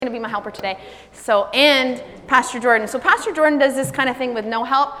going to be my helper today. And Pastor Jordan. So Pastor Jordan does this kind of thing with no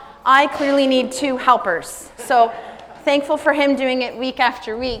help. I clearly need two helpers. So thankful for him doing it week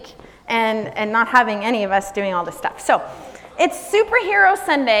after week and not having any of us doing all this stuff. So it's Superhero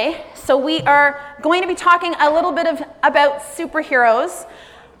Sunday. So we are going to be talking a little bit about superheroes.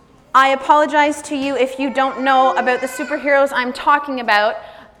 I apologize to you if you don't know about the superheroes I'm talking about,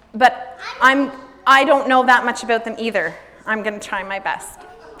 but I don't know that much about them either. I'm going to try my best.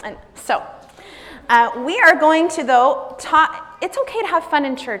 And so, we are going to, though, talk. It's okay to have fun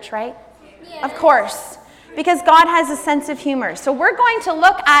in church, right? Yeah. Of course, because God has a sense of humor. So we're going to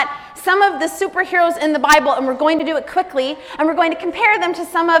look at some of the superheroes in the Bible, and we're going to do it quickly, and we're going to compare them to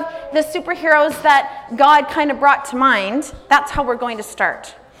some of the superheroes that God kind of brought to mind. That's how we're going to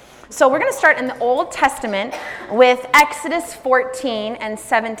start. So we're going to start in the Old Testament with Exodus 14 and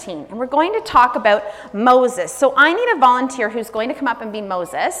 17. And we're going to talk about Moses. So I need a volunteer who's going to come up and be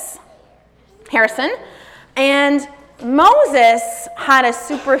Moses. Harrison. And Moses had a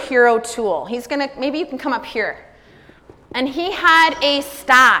superhero tool. Maybe you can come up here. And he had a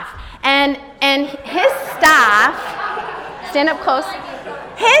staff. And his staff, stand up close.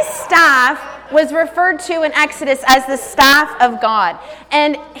 His staff was referred to in Exodus as the staff of God.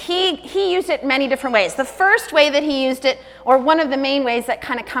 And he used it many different ways. The first way that he used it, or one of the main ways that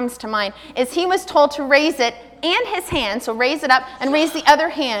kind of comes to mind, is he was told to raise it and his hand, so raise it up and raise the other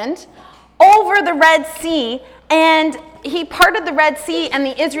hand over the Red Sea, and he parted the Red Sea and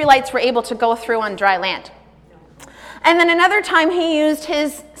the Israelites were able to go through on dry land. And then another time he used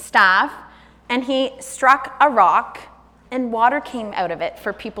his staff and he struck a rock and water came out of it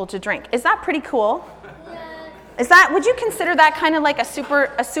for people to drink. Is that pretty cool? Yeah. Would you consider that kind of like a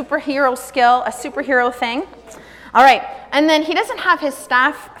superhero skill, a superhero thing? All right. And then he doesn't have his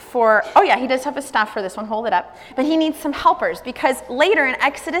staff he does have his staff for this one. Hold it up. But he needs some helpers because later in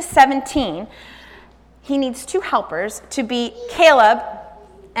Exodus 17, he needs two helpers to be Caleb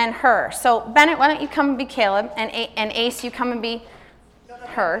and Hur. So Bennett, why don't you come and be Caleb, and Ace, you come and be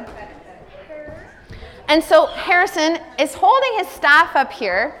Hur. And so Harrison is holding his staff up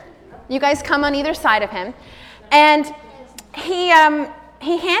here. You guys come on either side of him. And he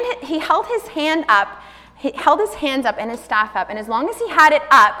held his hand up. He held his hands up and his staff up. And as long as he had it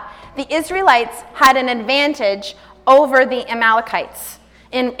up, the Israelites had an advantage over the Amalekites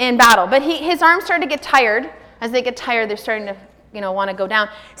in battle. But his arms started to get tired. As they get tired, they're starting to want to go down.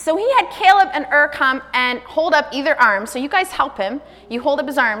 So he had Caleb and Ur come and hold up either arm. So you guys help him. You hold up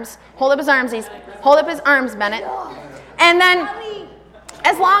his arms. Hold up his armsies. Hold up his arms, Bennett. And then,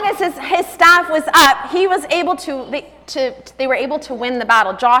 as long as his staff was up, he was able they were able to win the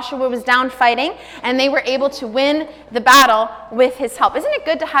battle. Joshua was down fighting, and they were able to win the battle with his help. Isn't it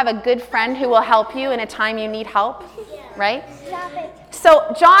good to have a good friend who will help you in a time you need help? Right?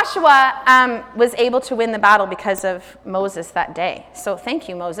 So Joshua was able to win the battle because of Moses that day. So thank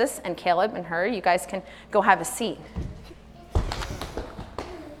you, Moses and Caleb and Hur. You guys can go have a seat.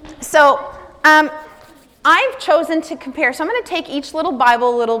 So I've chosen to compare. So I'm going to take each little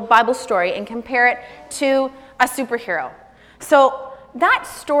Bible story and compare it to a superhero. So that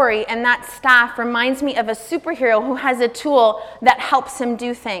story and that staff reminds me of a superhero who has a tool that helps him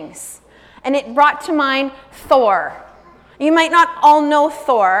do things. And it brought to mind Thor. You might not all know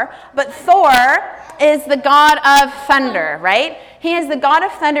Thor, but Thor is the god of thunder, right? He is the god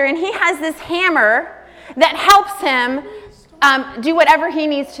of thunder, and he has this hammer that helps him do whatever he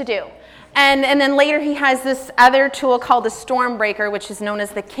needs to do. And then later he has this other tool called the Stormbreaker, which is known as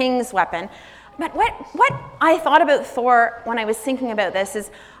the king's weapon. But what I thought about Thor when I was thinking about this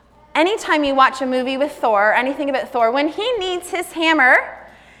is anytime you watch a movie with Thor, anything about Thor, when he needs his hammer,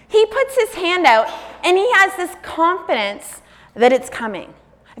 he puts his hand out and he has this confidence that it's coming.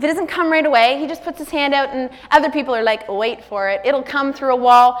 If it doesn't come right away, he just puts his hand out and other people are like, wait for it. It'll come through a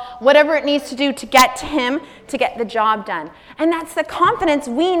wall, whatever it needs to do to get to him to get the job done. And that's the confidence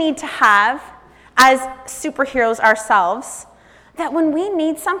we need to have as superheroes ourselves, that when we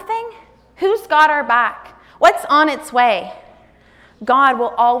need something, who's got our back? What's on its way? God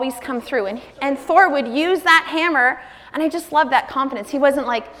will always come through. And Thor would use that hammer, and I just love that confidence. He wasn't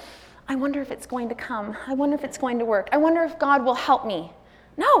like, I wonder if it's going to come. I wonder if it's going to work. I wonder if God will help me.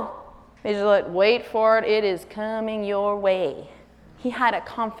 No. They just like, wait for it. It is coming your way. He had a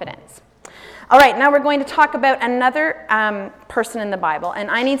confidence. All right, now we're going to talk about another person in the Bible, and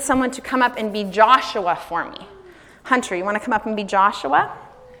I need someone to come up and be Joshua for me. Hunter, you want to come up and be Joshua?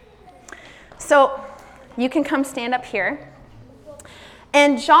 So you can come stand up here.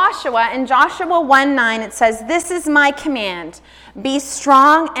 And in Joshua 1:9, it says, "This is my command. Be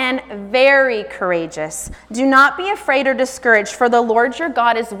strong and very courageous. Do not be afraid or discouraged, for the Lord your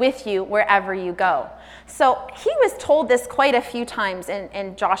God is with you wherever you go." So he was told this quite a few times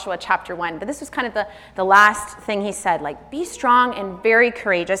in Joshua chapter 1, but this was kind of the last thing he said, like, be strong and very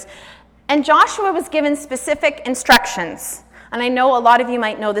courageous. And Joshua was given specific instructions. And I know a lot of you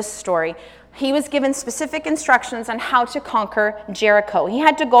might know this story. He was given specific instructions on how to conquer Jericho. He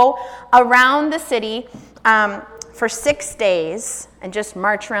had to go around the city for 6 days and just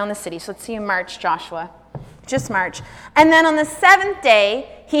march around the city. So let's see you march, Joshua. Just march. And then on the 7th day,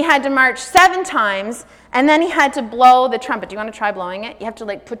 he had to march 7 times, and then he had to blow the trumpet. Do you want to try blowing it? You have to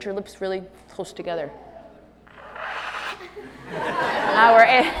put your lips really close together.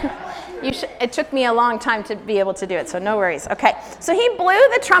 It took me a long time to be able to do it, so no worries. Okay, so he blew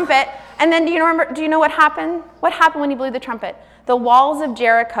the trumpet, and then do you know what happened? What happened when he blew the trumpet? The walls of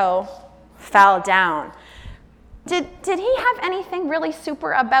Jericho fell down. Did he have anything really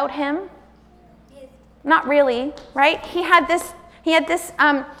super about him? Yes. Not really, right? He had this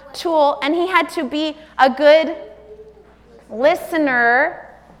tool, and he had to be a good listener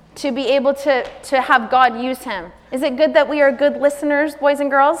to be able to have God use him. Is it good that we are good listeners, boys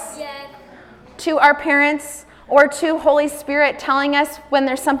and girls? Yes. To our parents or to Holy Spirit telling us when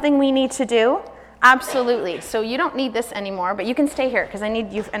there's something we need to do? Absolutely. So you don't need this anymore, but you can stay here because I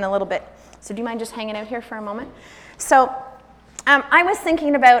need you in a little bit. So do you mind just hanging out here for a moment? So I was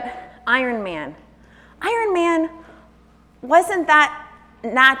thinking about Iron Man. Iron Man wasn't that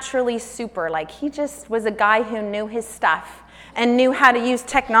naturally super. Like, he just was a guy who knew his stuff and knew how to use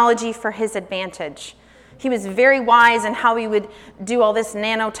technology for his advantage. He was very wise in how he would do all this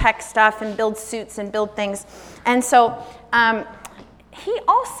nanotech stuff and build suits and build things. And so he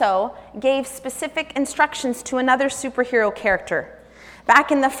also gave specific instructions to another superhero character.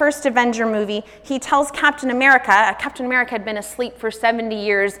 Back in the first Avenger movie, he tells Captain America had been asleep for 70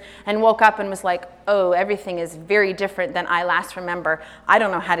 years and woke up and was like, oh, everything is very different than I last remember. I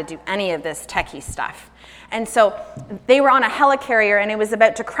don't know how to do any of this techie stuff. And so they were on a helicarrier, and it was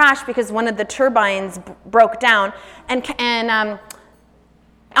about to crash because one of the turbines broke down. And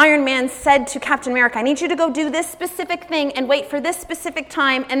Iron Man said to Captain America, I need you to go do this specific thing and wait for this specific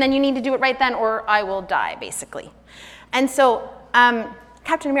time, and then you need to do it right then or I will die, basically. And so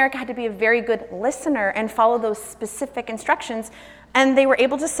Captain America had to be a very good listener and follow those specific instructions, and they were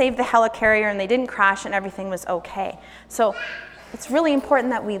able to save the helicarrier, and they didn't crash, and everything was okay. So it's really important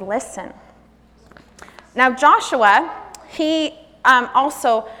that we listen. Now, Joshua, he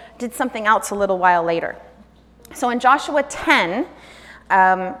also did something else a little while later. So in Joshua 10,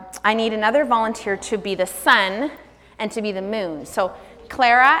 I need another volunteer to be the sun and to be the moon. So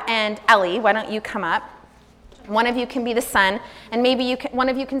Clara and Ellie, why don't you come up? One of you can be the sun, and maybe one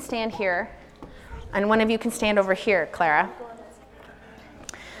of you can stand here, and one of you can stand over here, Clara.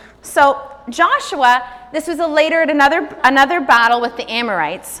 So Joshua, this was later at another battle with the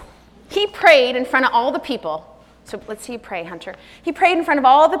Amorites. He prayed in front of all the people. So let's see you pray, Hunter. He prayed in front of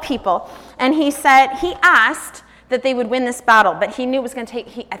all the people, and he asked that they would win this battle, but he knew it was going to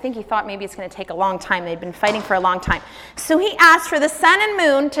take, I think he thought maybe it's going to take a long time. They'd been fighting for a long time. So he asked for the sun and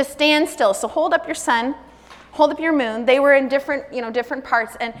moon to stand still. So hold up your sun, hold up your moon. They were in different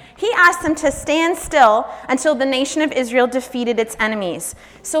parts, and he asked them to stand still until the nation of Israel defeated its enemies.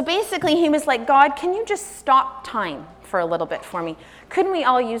 So basically he was like, God, can you just stop time for a little bit for me? Couldn't we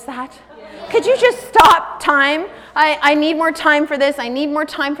all use that? Could you just stop time? I need more time for this. I need more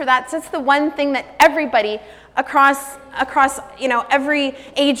time for that. So that's the one thing that everybody across every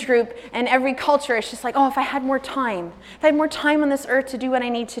age group and every culture is just like, oh, if I had more time. If I had more time on this earth to do what I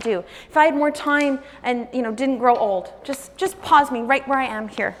need to do. If I had more time and didn't grow old. Just pause me right where I am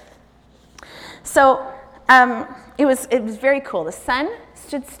here. So it was very cool. The sun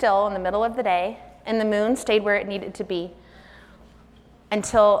stood still in the middle of the day, and the moon stayed where it needed to be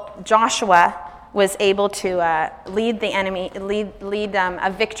until Joshua was able to lead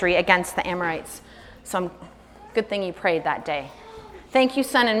a victory against the Amorites. So good thing you prayed that day. Thank you,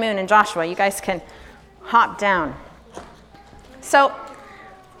 sun and moon and Joshua. You guys can hop down. So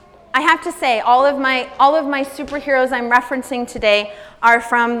I have to say, all of my superheroes I'm referencing today are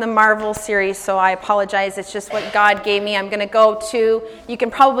from the Marvel series, so I apologize. It's just what God gave me. I'm going to go to, you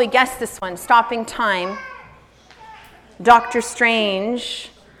can probably guess this one, Stopping Time. Doctor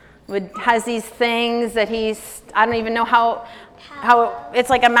Strange has these things that I don't even know how it's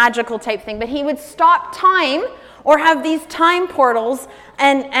like a magical type thing, but he would stop time or have these time portals,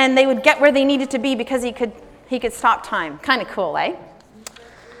 and they would get where they needed to be because he could stop time. Kind of cool, eh?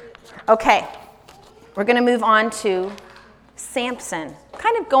 Okay, we're going to move on to Samson.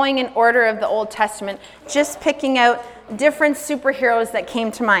 Kind of going in order of the Old Testament, just picking out different superheroes that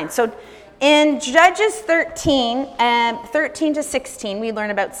came to mind. So in Judges 13 to 16, we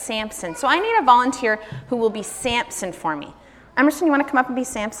learn about Samson. So I need a volunteer who will be Samson for me. Emerson, you want to come up and be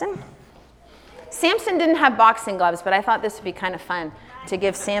Samson? Samson didn't have boxing gloves, but I thought this would be kind of fun to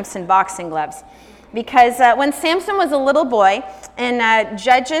give Samson boxing gloves. Because when Samson was a little boy, in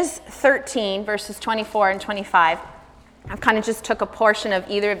Judges 13, verses 24 and 25, I kind of just took a portion of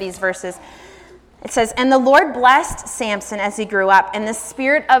either of these verses. It says, "And the Lord blessed Samson as he grew up, and the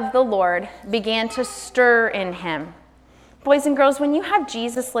Spirit of the Lord began to stir in him." Boys and girls, when you have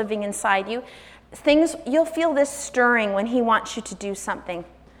Jesus living inside you, you'll feel this stirring when he wants you to do something.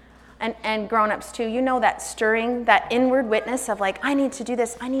 And grown-ups too, you know that stirring, that inward witness of like, I need to do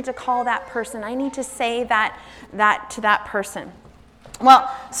this, I need to call that person, I need to say that to that person. Well,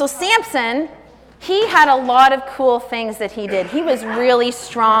 so Samson, he had a lot of cool things that he did. He was really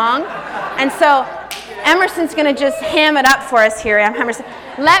strong. And so Emerson's going to just ham it up for us here. Emerson,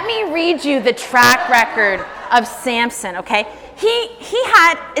 let me read you the track record of Samson, okay? He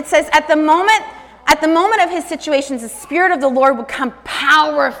had, it says, at the moment of his situations, the Spirit of the Lord would come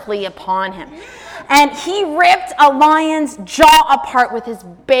powerfully upon him. And he ripped a lion's jaw apart with his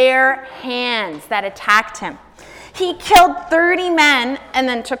bare hands that attacked him. He killed 30 men and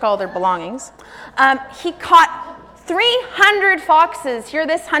then took all their belongings. He caught 300 foxes. Hear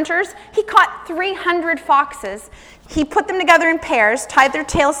this, hunters? He caught 300 foxes. He put them together in pairs, tied their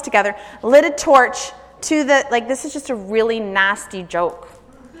tails together, lit a torch to this is just a really nasty joke.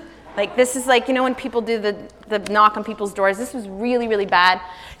 Like, this is like, when people do the knock on people's doors. This was really, really bad.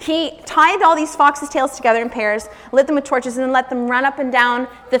 He tied all these foxes' tails together in pairs, lit them with torches, and then let them run up and down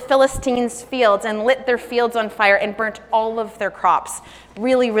the Philistines' fields and lit their fields on fire and burnt all of their crops.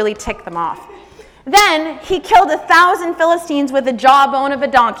 Really, really ticked them off. Then he killed 1,000 Philistines with the jawbone of a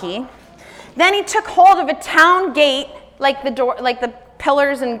donkey. Then he took hold of a town gate, like the door, like the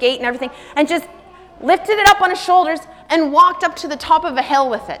pillars and gate and everything, and just lifted it up on his shoulders and walked up to the top of a hill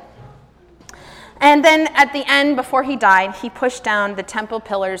with it. And then at the end, before he died, he pushed down the temple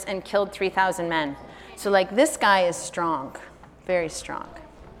pillars and killed 3,000 men. So this guy is strong, very strong.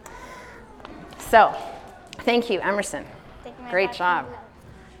 So, thank you, Emerson. Thank you, great job.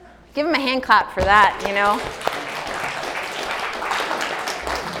 Give him a hand clap for that,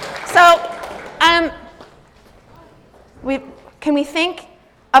 So, can we think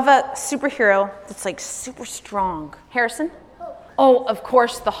of a superhero that's super strong? Harrison? Oh, of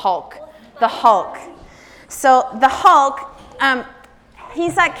course, the Hulk. The Hulk. So the Hulk,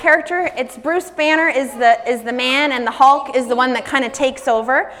 he's that character. It's Bruce Banner is the man, and the Hulk is the one that kind of takes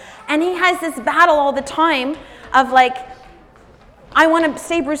over. And he has this battle all the time of I want to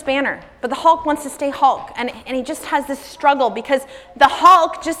stay Bruce Banner, but the Hulk wants to stay Hulk. And he just has this struggle because the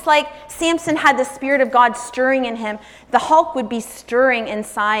Hulk, just like Samson had the Spirit of God stirring in him, the Hulk would be stirring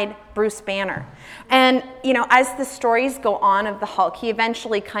inside Bruce Banner. And, as the stories go on of the Hulk, he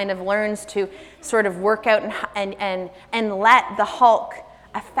eventually kind of learns to sort of work out and let the Hulk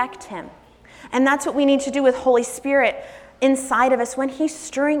affect him. And that's what we need to do with Holy Spirit inside of us. When he's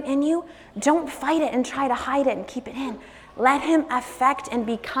stirring in you, don't fight it and try to hide it and keep it in. Let him affect and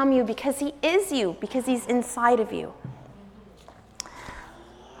become you because he is you, because he's inside of you.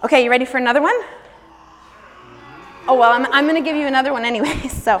 Okay, you ready for another one? Oh, well, I'm going to give you another one anyway.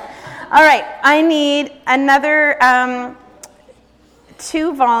 So, all right, I need another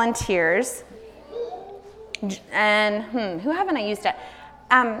 2 volunteers. And who haven't I used yet?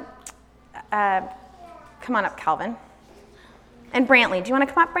 Come on up, Calvin. And Brantley. Do you want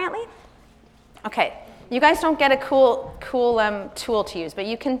to come up, Brantley? Okay. You guys don't get a cool tool to use, but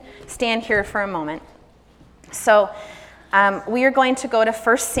you can stand here for a moment. So we are going to go to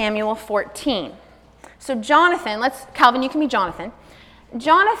 1 Samuel 14. So Jonathan, Calvin, you can be Jonathan.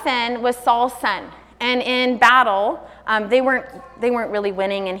 Jonathan was Saul's son, and in battle, they weren't really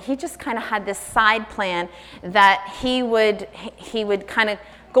winning, and he just kind of had this side plan that he would kind of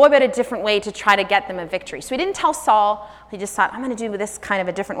go about a different way to try to get them a victory. So he didn't tell Saul. He just thought, I'm going to do this kind of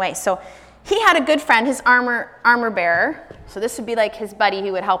a different way. So he had a good friend, his armor bearer. So this would be like his buddy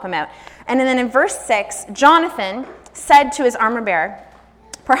who would help him out. And then in verse 6, Jonathan said to his armor bearer,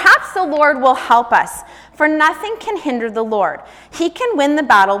 "Perhaps the Lord will help us, for nothing can hinder the Lord. He can win the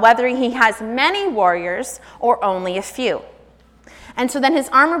battle whether he has many warriors or only a few." And so then his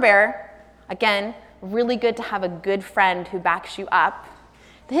armor bearer, again, really good to have a good friend who backs you up.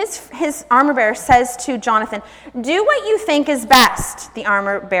 His armor bearer says to Jonathan, "Do what you think is best," the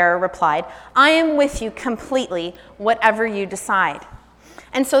armor bearer replied. "I am with you completely, whatever you decide."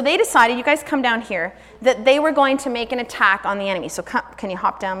 And so they decided, you guys come down here, that they were going to make an attack on the enemy. So can you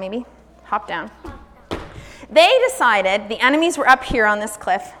hop down maybe? Hop down. They decided, the enemies were up here on this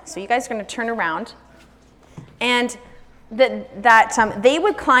cliff, so you guys are going to turn around, and that they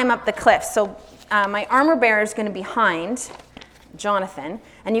would climb up the cliff. So my armor bearer is going to be behind Jonathan,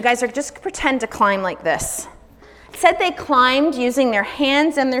 and you guys are just pretend to climb like this. It said they climbed using their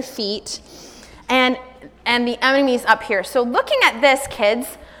hands and their feet, and the enemy's up here. So looking at this,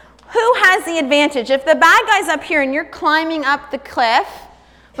 kids, who has the advantage? If the bad guy's up here and you're climbing up the cliff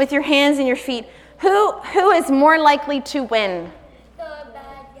with your hands and your feet, who is more likely to win? The bad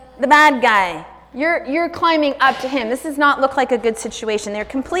guy. The bad guy. You're climbing up to him. This does not look like a good situation. They're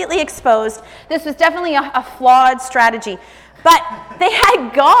completely exposed. This was definitely a flawed strategy. But they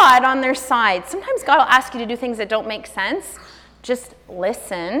had God on their side. Sometimes God will ask you to do things that don't make sense. Just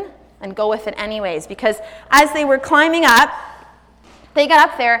listen and go with it anyways. Because as they were climbing up, they got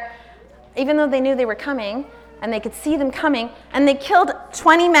up there, even though they knew they were coming, and they could see them coming, and they killed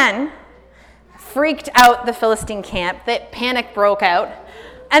 20 men, freaked out the Philistine camp. That panic broke out.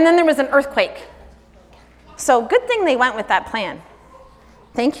 And then there was an earthquake. So good thing they went with that plan.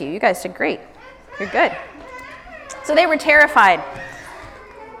 Thank you. You guys did great. You're good. So they were terrified.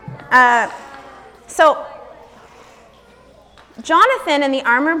 So Jonathan and the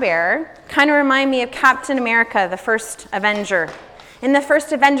armor bearer kind of remind me of Captain America, the first Avenger. In the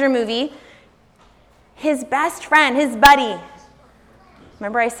first Avenger movie, his best friend, his buddy.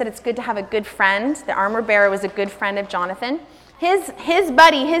 Remember I said it's good to have a good friend? The armor bearer was a good friend of Jonathan. His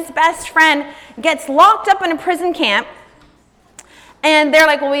buddy, his best friend, gets locked up in a prison camp. And they're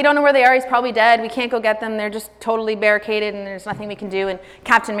like, well, we don't know where they are. He's probably dead. We can't go get them. They're just totally barricaded, and there's nothing we can do. And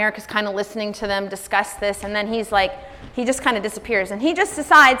Captain America's kind of listening to them discuss this. And then he's like, he just kind of disappears. And he just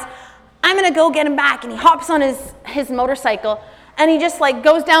decides, I'm going to go get him back. And he hops on his motorcycle, and he just like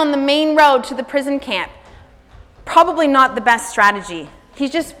goes down the main road to the prison camp. Probably not the best strategy.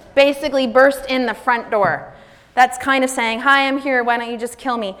 He's just basically burst in the front door. That's kind of saying, hi, I'm here, why don't you just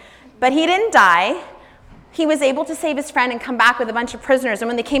kill me? But he didn't die. He was able to save his friend and come back with a bunch of prisoners. And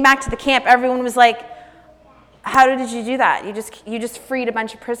when they came back to the camp, everyone was like, how did you do that? You just freed a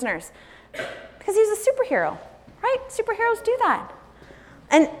bunch of prisoners. Because he's a superhero, right? Superheroes do that.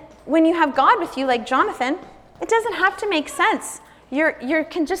 And when you have God with you, like Jonathan, it doesn't have to make sense. You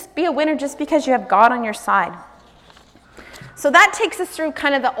can just be a winner just because you have God on your side. So that takes us through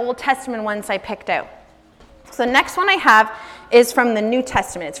kind of the Old Testament ones I picked out. So the next one I have is from the New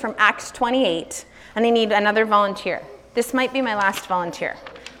Testament. It's from Acts 28, and I need another volunteer. This might be my last volunteer.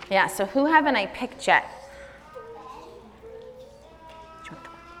 Yeah, so who haven't I picked yet?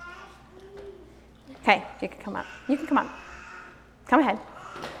 Okay, you can come up. You can come up. Come ahead.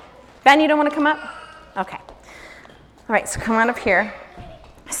 Ben, you don't want to come up? Okay. All right, so come on up here.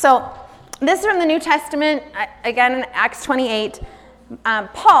 So this is from the New Testament, again in Acts 28.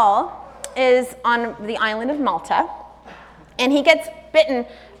 Paul is on the island of Malta, and he gets bitten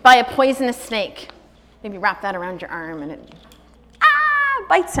by a poisonous snake. Maybe wrap that around your arm, and it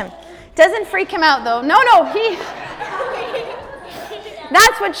bites him. Doesn't freak him out, though. No, he...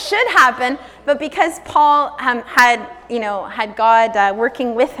 That's what should happen, but because Paul had God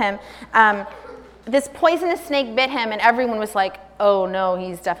working with him, this poisonous snake bit him, and everyone was like, oh no,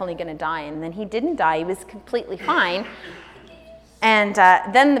 he's definitely going to die. And then he didn't die. He was completely fine. And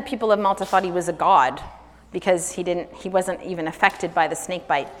then the people of Malta thought he was a god because he wasn't even affected by the snake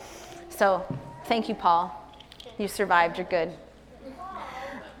bite. So thank you, Paul. You survived. You're good.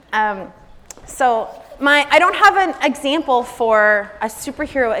 I don't have an example for a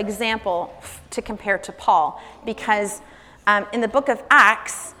superhero example to compare to Paul because in the book of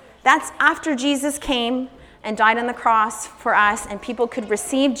Acts, that's after Jesus came and died on the cross for us, and people could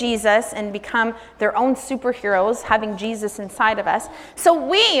receive Jesus and become their own superheroes, having Jesus inside of us. So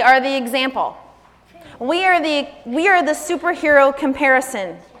we are the example. We are the superhero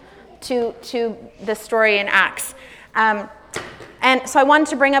comparison to the story in Acts. And so I wanted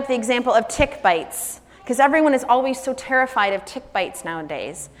to bring up the example of tick bites, because everyone is always so terrified of tick bites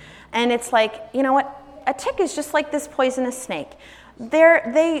nowadays. And it's like, you know what? A tick is just like this poisonous snake.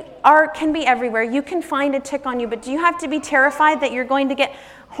 They can be everywhere. You can find a tick on you, but do you have to be terrified that you're going to get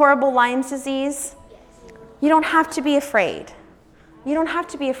horrible Lyme's disease? You don't have to be afraid. You don't have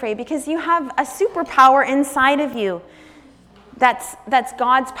to be afraid because you have a superpower inside of you. That's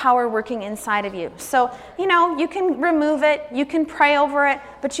God's power working inside of you. So, you can remove it, you can pray over it,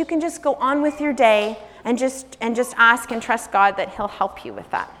 but you can just go on with your day and just ask and trust God that He'll help you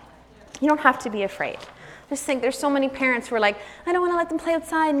with that. You don't have to be afraid. Just think, there's so many parents who are like, I don't want to let them play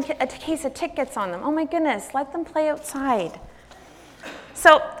outside in case a tick gets on them. Oh my goodness, let them play outside.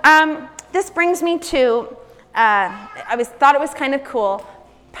 So this brings me to, thought it was kind of cool,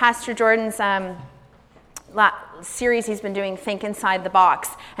 Pastor Jordan's series he's been doing, Think Inside the Box.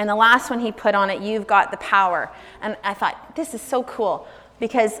 And the last one he put on it, You've Got the Power. And I thought, this is so cool,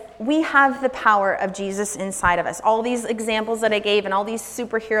 because we have the power of Jesus inside of us. All these examples that I gave and all these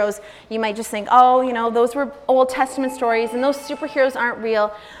superheroes, you might just think, those were Old Testament stories and those superheroes aren't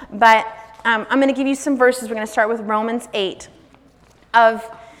real. But I'm going to give you some verses. We're going to start with Romans 8 of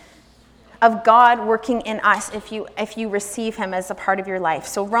God working in us if you receive him as a part of your life.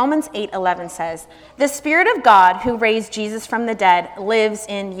 So Romans 8:11 says, "The Spirit of God who raised Jesus from the dead lives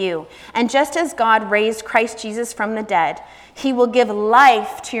in you. And just as God raised Christ Jesus from the dead, he will give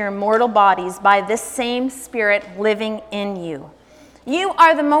life to your mortal bodies by this same Spirit living in you." You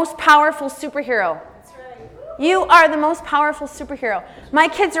are the most powerful superhero. You are the most powerful superhero. My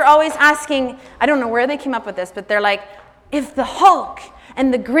kids are always asking, I don't know where they came up with this, but they're like, if the Hulk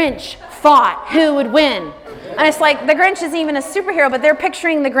and the Grinch fought, who would win? And it's like, the Grinch isn't even a superhero, but they're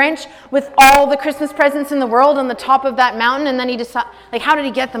picturing the Grinch with all the Christmas presents in the world on the top of that mountain, and then he decides, like, how did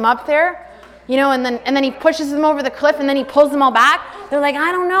he get them up there? And then he pushes them over the cliff, and then he pulls them all back. They're like,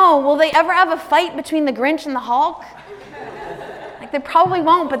 I don't know, will they ever have a fight between the Grinch and the Hulk? Like, they probably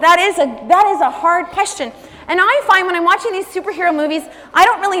won't, but that is a hard question. And I find when I'm watching these superhero movies, I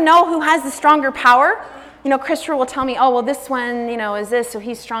don't really know who has the stronger power. Christopher will tell me, this one, is this, so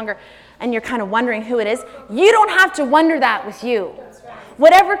he's stronger. And you're kind of wondering who it is. You don't have to wonder that with you.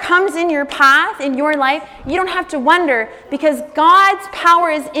 Whatever comes in your path, in your life, you don't have to wonder, because God's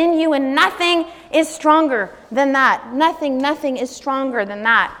power is in you and nothing is stronger than that. Nothing is stronger than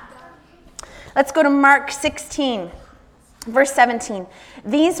that. Let's go to Mark 16, verse 17.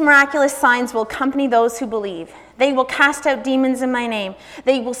 "These miraculous signs will accompany those who believe. They will cast out demons in my name.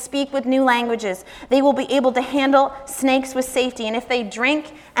 They will speak with new languages. They will be able to handle snakes with safety. And if they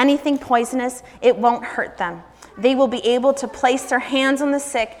drink anything poisonous, it won't hurt them. They will be able to place their hands on the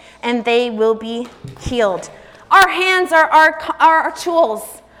sick, and they will be healed." Our hands are our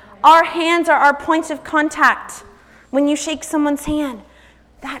tools. Our hands are our points of contact. When you shake someone's hand,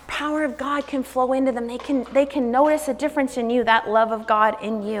 that power of God can flow into them. They can notice a difference in you, that love of God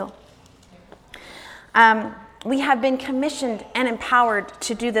in you. We have been commissioned and empowered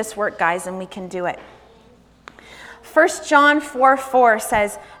to do this work, guys, and we can do it. 1 John 4:4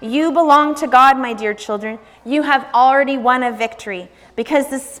 says, "You belong to God, my dear children. You have already won a victory, because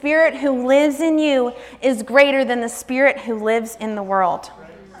the Spirit who lives in you is greater than the spirit who lives in the world."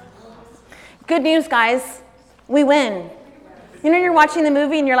 Good news, guys. We win. You're watching the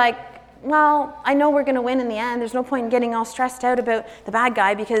movie and you're like, well, I know we're going to win in the end. There's no point in getting all stressed out about the bad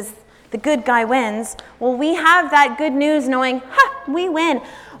guy because the good guy wins. Well, we have that good news knowing, we win.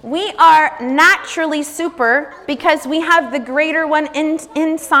 We are naturally super because we have the greater one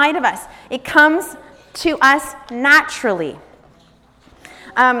inside of us. It comes to us naturally.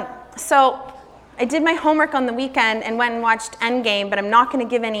 So I did my homework on the weekend and went and watched Endgame, but I'm not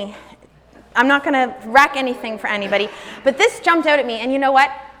going to wreck anything for anybody. But this jumped out at me, and you know what?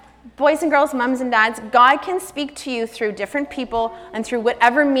 Boys and girls, mums and dads, God can speak to you through different people and through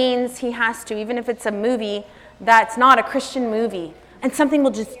whatever means he has to, even if it's a movie that's not a Christian movie. And something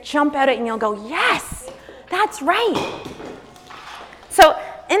will just jump out at you and you'll go, yes, that's right. So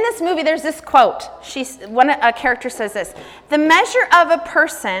in this movie, there's this quote. A character says this: "The measure of a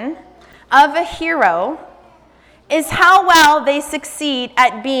person, of a hero, is how well they succeed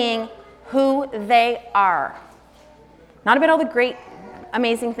at being who they are." Not about all the great,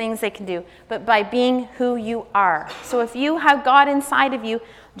 amazing things they can do, but by being who you are. So if you have God inside of you,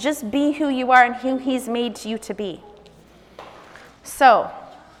 just be who you are and who he's made you to be. So,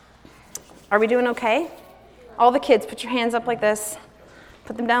 are we doing okay? All the kids, put your hands up like this.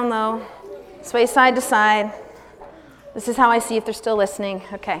 Put them down low. Sway side to side. This is how I see if they're still listening.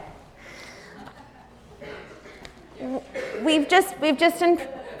 Okay. We've just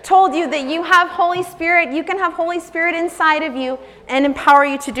told you that you have Holy Spirit. You can have Holy Spirit inside of you and empower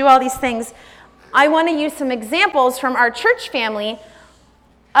you to do all these things. I want to use some examples from our church family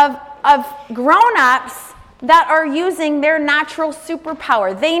of grown-ups that are using their natural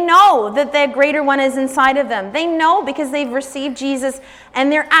superpower. They know that the greater one is inside of them. They know because they've received Jesus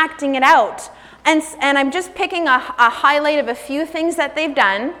and they're acting it out. And I'm just picking a highlight of a few things that they've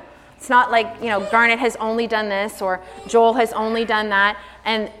done. It's not like, Garnet has only done this or Joel has only done that.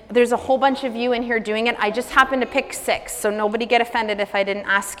 And there's a whole bunch of you in here doing it. I just happened to pick 6, so nobody get offended if I didn't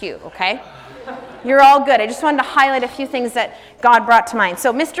ask you, okay? You're all good. I just wanted to highlight a few things that God brought to mind.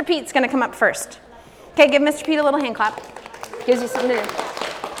 So Mr. Pete's going to come up first. Okay, give Mr. Pete a little hand clap. Gives you something to do.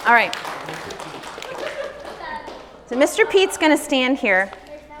 All right. So Mr. Pete's going to stand here,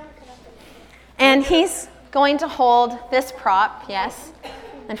 and he's going to hold this prop, yes,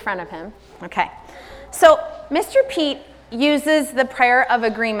 in front of him. Okay. So Mr. Pete uses the prayer of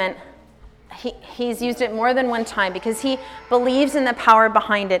agreement. He's used it more than one time because he believes in the power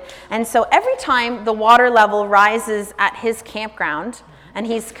behind it. And so every time the water level rises at his campground, and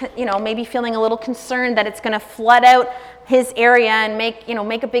he's, maybe feeling a little concerned that it's going to flood out his area and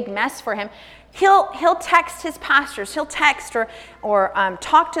make a big mess for him, he'll text his pastors. He'll text or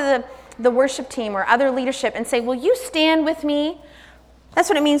talk to the worship team or other leadership and say, will you stand with me? That's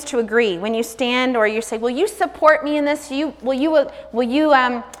what it means to agree. When you stand or you say, will you support me in this? Will you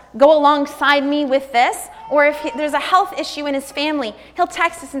go alongside me with this? Or if there's a health issue in his family, he'll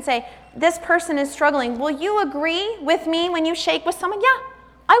text us and say, this person is struggling. Will you agree with me when you shake with someone? Yeah,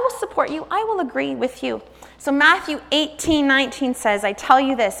 I will support you. I will agree with you. So Matthew 18:19 says, I tell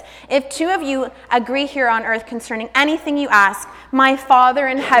you this, if two of you agree here on earth concerning anything you ask, my Father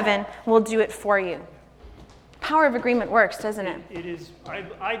in heaven will do it for you. Power of agreement works, doesn't it? It is.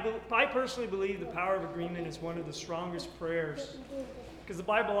 I personally believe the power of agreement is one of the strongest prayers. Because the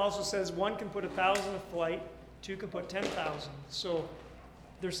Bible also says one can put 1,000 to flight, two can put 10,000. So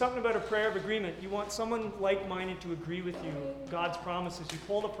there's something about a prayer of agreement. You want someone like-minded to agree with you. God's promises. You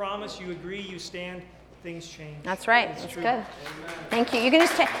pull the promise, you agree, you stand, things change. That's right. That's good. Amen. Thank you. You can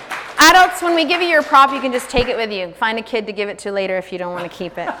just take adults, when we give you your prop, you can just take it with you. Find a kid to give it to later if you don't want to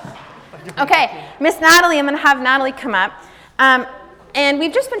keep it. Okay, Miss Natalie, I'm going to have Natalie come up. And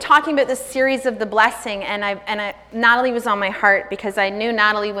we've just been talking about this series of the blessing, and Natalie was on my heart because I knew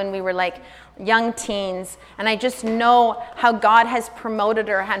Natalie when we were like young teens, and I just know how God has promoted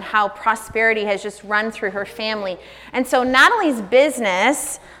her and how prosperity has just run through her family. And so Natalie's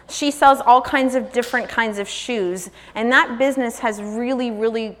business, she sells all kinds of different kinds of shoes, and that business has really,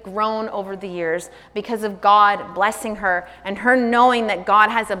 really grown over the years because of God blessing her and her knowing that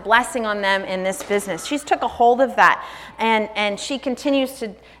God has a blessing on them in this business. She's took a hold of that, and she continues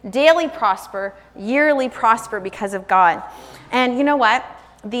to daily prosper, yearly prosper because of God. And you know what?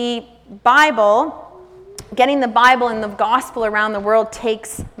 The Bible, getting the Bible and the gospel around the world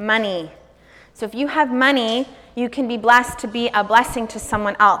takes money. So if you have money, you can be blessed to be a blessing to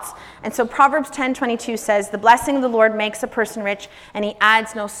someone else. And so Proverbs 10:22 says, the blessing of the Lord makes a person rich, and he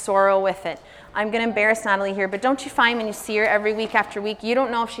adds no sorrow with it. I'm going to embarrass Natalie here, but don't you find when you see her every week after week, you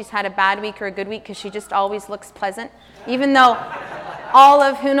don't know if she's had a bad week or a good week because she just always looks pleasant, even though all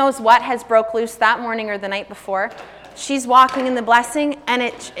of who knows what has broke loose that morning or the night before. She's walking in the blessing, and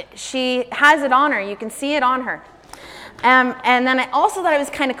she has it on her. You can see it on her. And then I also thought it was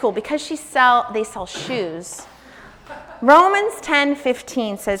kind of cool because they sell shoes. Romans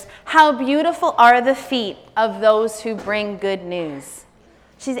 10:15 says, how beautiful are the feet of those who bring good news.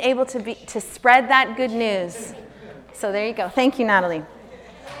 She's able to spread that good news. So there you go. Thank you, Natalie.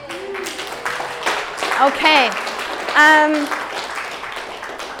 Okay.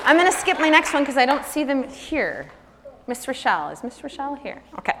 I'm going to skip my next one because I don't see them here. Miss Rochelle. Is Miss Rochelle here?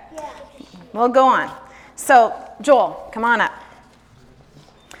 Okay. Yeah. We'll go on. So, Joel, come on up.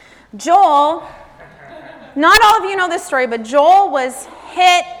 Joel, not all of you know this story, but Joel was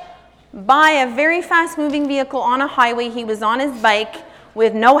hit by a very fast-moving vehicle on a highway. He was on his bike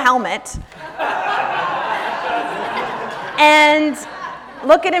with no helmet. And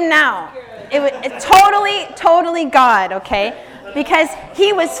look at him now. It totally God, okay? Because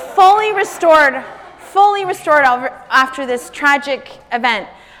he was fully restored after this tragic event.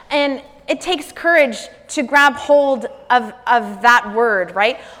 And it takes courage to grab hold of that word,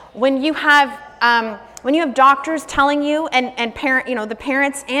 right? When you have doctors telling you, and the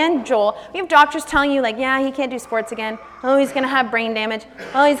parents and Joel, we have doctors telling you, like, yeah, he can't do sports again. Oh, he's going to have brain damage.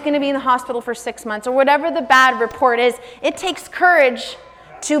 Oh, he's going to be in the hospital for 6 months, or whatever the bad report is. It takes courage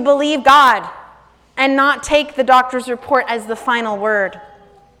to believe God and not take the doctor's report as the final word.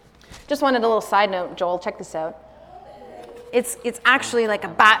 Just wanted a little side note, Joel. Check this out. It's actually like a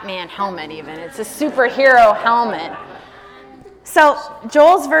Batman helmet even. It's a superhero helmet. So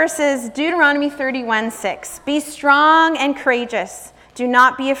Joel's verse is Deuteronomy 31:6. Be strong and courageous. Do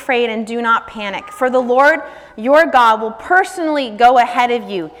not be afraid and do not panic. For the Lord your God will personally go ahead of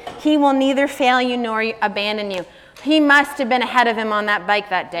you. He will neither fail you nor abandon you. He must have been ahead of him on that bike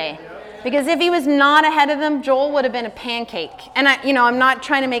that day. Because if he was not ahead of them, Joel would have been a pancake. And I'm not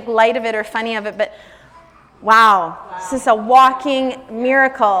trying to make light of it or funny of it, but wow, this is a walking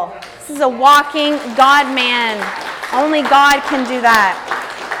miracle. This is a walking God-man. Only God can do that.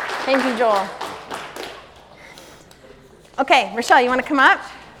 Thank you, Joel. Okay, Rochelle, you want to come up?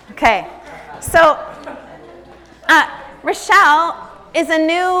 Okay. So, Rochelle is a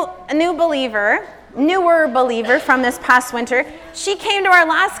new believer. newer believer from this past winter. She came to our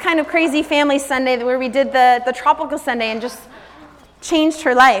last kind of crazy family Sunday where we did the tropical Sunday and just changed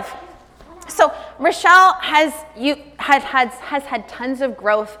her life. So Rochelle has had tons of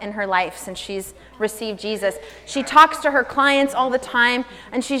growth in her life since she's received Jesus. She talks to her clients all the time,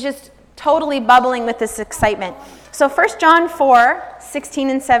 and she's just totally bubbling with this excitement. So 1 John 4:16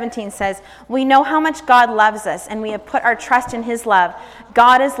 and 17 says, "We know how much God loves us, and we have put our trust in his love.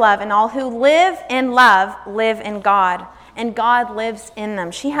 God is love, and all who live in love live in God, and God lives in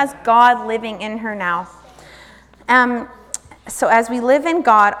them." She has God living in her now. So as we live in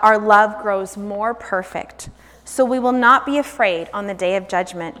God, our love grows more perfect. So we will not be afraid on the day of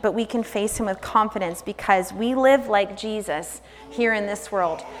judgment, but we can face him with confidence because we live like Jesus here in this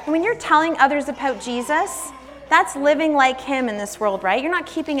world. And when you're telling others about Jesus, that's living like him in this world, right? You're not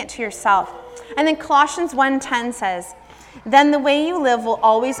keeping it to yourself. And then Colossians 1:10 says, "Then the way you live will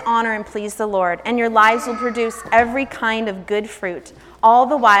always honor and please the Lord, and your lives will produce every kind of good fruit. All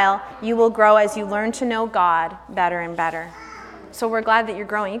the while, you will grow as you learn to know God better and better." So we're glad that you're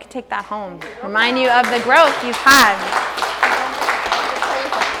growing. You can take that home. Remind you of the growth you've had.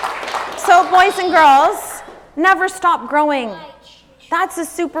 So boys and girls, never stop growing. That's a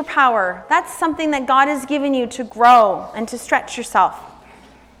superpower. That's something that God has given you to grow and to stretch yourself.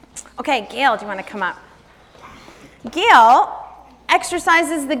 Okay, Gail, do you want to come up? Gail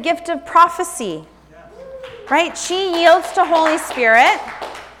exercises the gift of prophecy, right? She yields to Holy Spirit.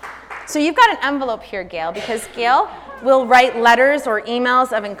 So you've got an envelope here, Gail, because Gail will write letters or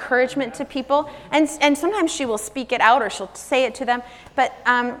emails of encouragement to people, and sometimes she will speak it out or she'll say it to them. But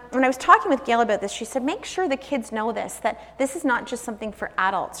when I was talking with Gail about this, she said, make sure the kids know this, that this is not just something for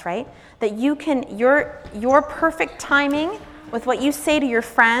adults, right? That you can, your perfect timing with what you say to your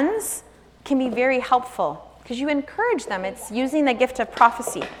friends can be very helpful because you encourage them. It's using the gift of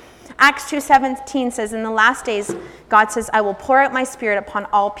prophecy. Acts 2:17 says, "In the last days, God says, I will pour out my spirit upon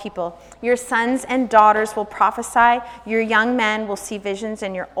all people. Your sons and daughters will prophesy, your young men will see visions,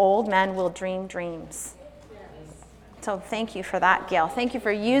 and your old men will dream dreams." So thank you for that, Gail. Thank you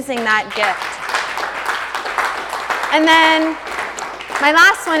for using that gift. And then my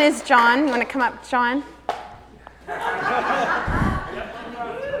last one is John. You want to come up, John?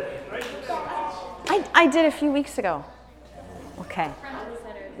 I did a few weeks ago. Okay.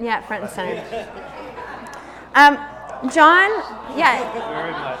 Yeah, front and center. John,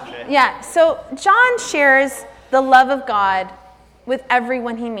 Very much. yeah. So John shares the love of God with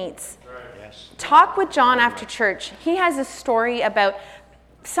everyone he meets. Yes. Talk with John after church. He has a story about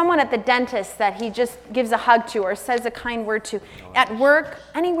someone at the dentist that he just gives a hug to or says a kind word to. At work,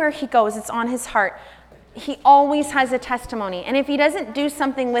 anywhere he goes, it's on his heart. He always has a testimony. And if he doesn't do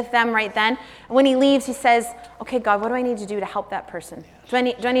something with them right then, when he leaves, he says, okay, God, what do I need to do to help that person? Do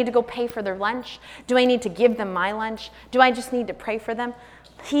I need to go pay for their lunch? Do I need to give them my lunch? Do I just need to pray for them?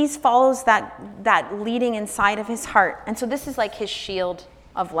 He follows that leading inside of his heart. And so this is like his shield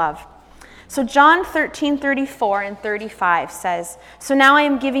of love. So John 13:34 and 35 says, "So now I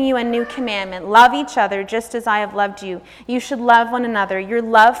am giving you a new commandment. Love each other just as I have loved you. You should love one another. Your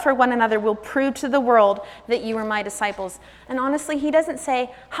love for one another will prove to the world that you are my disciples." And honestly, he doesn't say,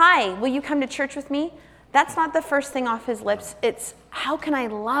 "Hi, will you come to church with me?" That's not the first thing off his lips. It's, how can I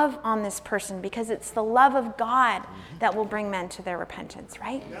love on this person? Because it's the love of God that will bring men to their repentance,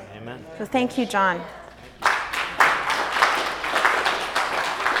 right? Amen. So thank you, John.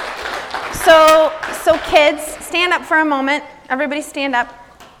 So kids, stand up for a moment. Everybody stand up.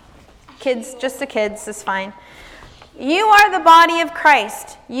 Kids, just the kids is fine. You are the body of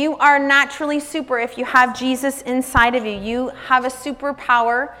Christ. You are naturally super if you have Jesus inside of you. You have a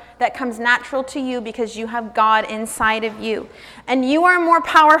superpower that comes natural to you because you have God inside of you. And you are more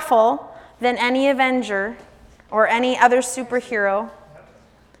powerful than any Avenger or any other superhero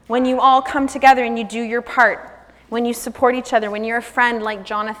when you all come together and you do your part. When you support each other, when you're a friend like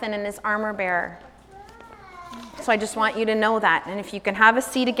Jonathan and his armor bearer. So I just want you to know that. And if you can have a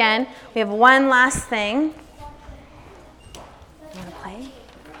seat again, we have one last thing. You want to play?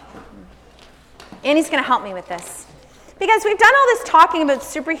 Annie's going to help me with this. Because we've done all this talking about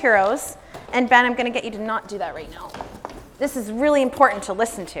superheroes. And Ben, I'm going to get you to not do that right now. This is really important to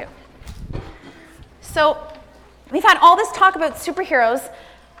listen to. So we've had all this talk about superheroes.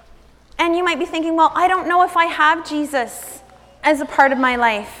 And you might be thinking, well, I don't know if I have Jesus as a part of my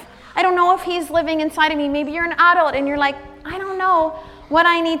life. I don't know if he's living inside of me. Maybe you're an adult and you're like, I don't know what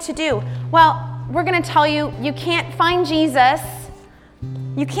I need to do. Well, we're going to tell you, you can't find Jesus.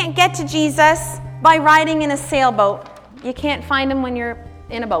 You can't get to Jesus by riding in a sailboat. You can't find him when you're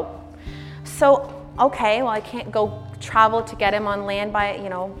in a boat. So, okay, well, I can't go travel to get him on land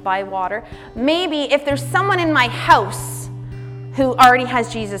by water. Maybe if there's someone in my house who already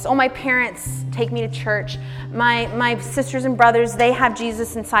has Jesus. Oh, my parents take me to church. My sisters and brothers, they have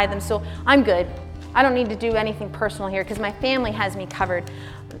Jesus inside them, so I'm good. I don't need to do anything personal here because my family has me covered.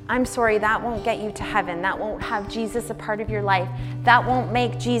 I'm sorry, that won't get you to heaven. That won't have Jesus a part of your life. That won't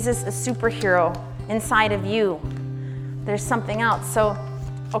make Jesus a superhero inside of you. There's something else. So,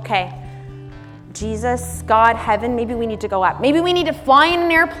 okay, Jesus, God, heaven, maybe we need to go up. Maybe we need to fly in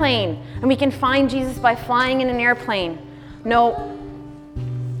an airplane, and we can find Jesus by flying in an airplane. No.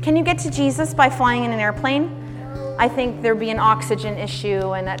 Can you get to Jesus by flying in an airplane? I think there'd be an oxygen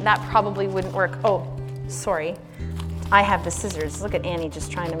issue, and that probably wouldn't work. Oh, sorry. I have the scissors. Look at Annie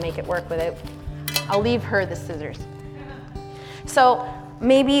just trying to make it work with it. I'll leave her the scissors. So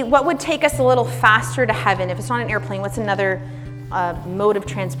maybe what would take us a little faster to heaven? If it's not an airplane, what's another mode of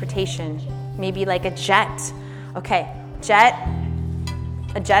transportation? Maybe like a jet. Okay, jet.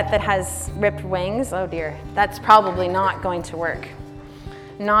 A jet that has ripped wings. Oh dear, that's probably not going to work.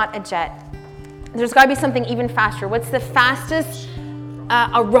 Not a jet. There's got to be something even faster. What's the fastest?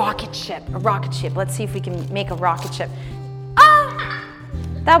 A rocket ship. A rocket ship. Let's see if we can make a rocket ship. Ah!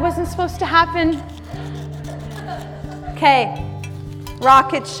 That wasn't supposed to happen. Okay.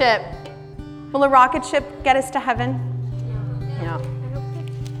 Rocket ship. Will a rocket ship get us to heaven? No.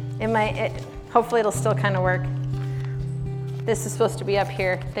 Hopefully it'll still kind of work. This is supposed to be up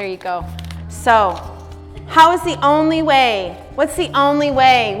here. There you go. So, how is the only way? What's the only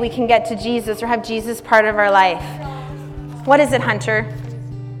way we can get to Jesus or have Jesus part of our life? What is it, Hunter?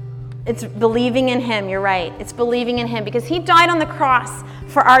 It's believing in him. You're right. It's believing in him because he died on the cross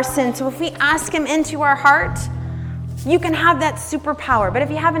for our sins. So if we ask him into our heart, you can have that superpower. But if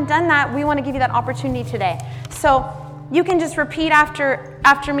you haven't done that, we want to give you that opportunity today. So you can just repeat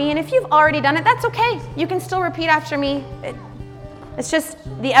after me. And if you've already done it, that's okay. You can still repeat after me. It's just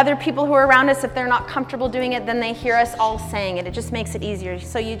the other people who are around us, if they're not comfortable doing it, then they hear us all saying it. It just makes it easier.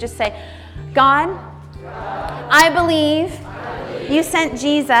 So you just say, God, I believe you sent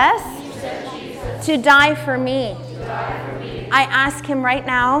Jesus to die for me. I ask him right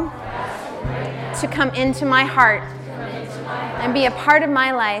now to come into my heart and be a part of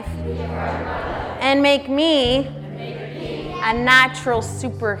my life and make me a natural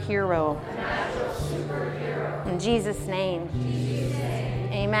superhero. In Jesus' name.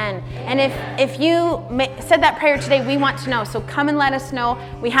 Amen. And if you said that prayer today, we want to know. So come and let us know.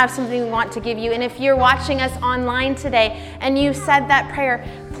 We have something we want to give you. And if you're watching us online today and you said that prayer,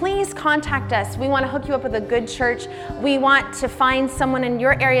 please contact us. We want to hook you up with a good church. We want to find someone in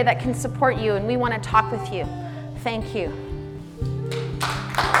your area that can support you, and we want to talk with you. Thank you.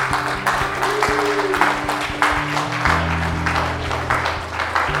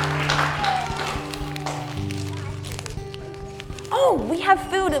 Oh, we have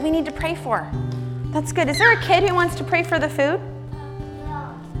food that we need to pray for. That's good. Is there a kid who wants to pray for the food?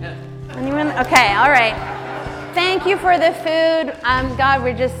 No. Anyone? Okay, all right. Thank you for the food. God,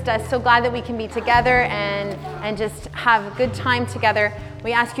 we're just so glad that we can be together and just have a good time together.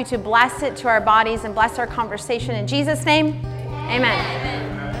 We ask you to bless it to our bodies and bless our conversation. In Jesus' name,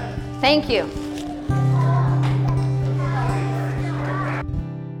 amen. Thank you.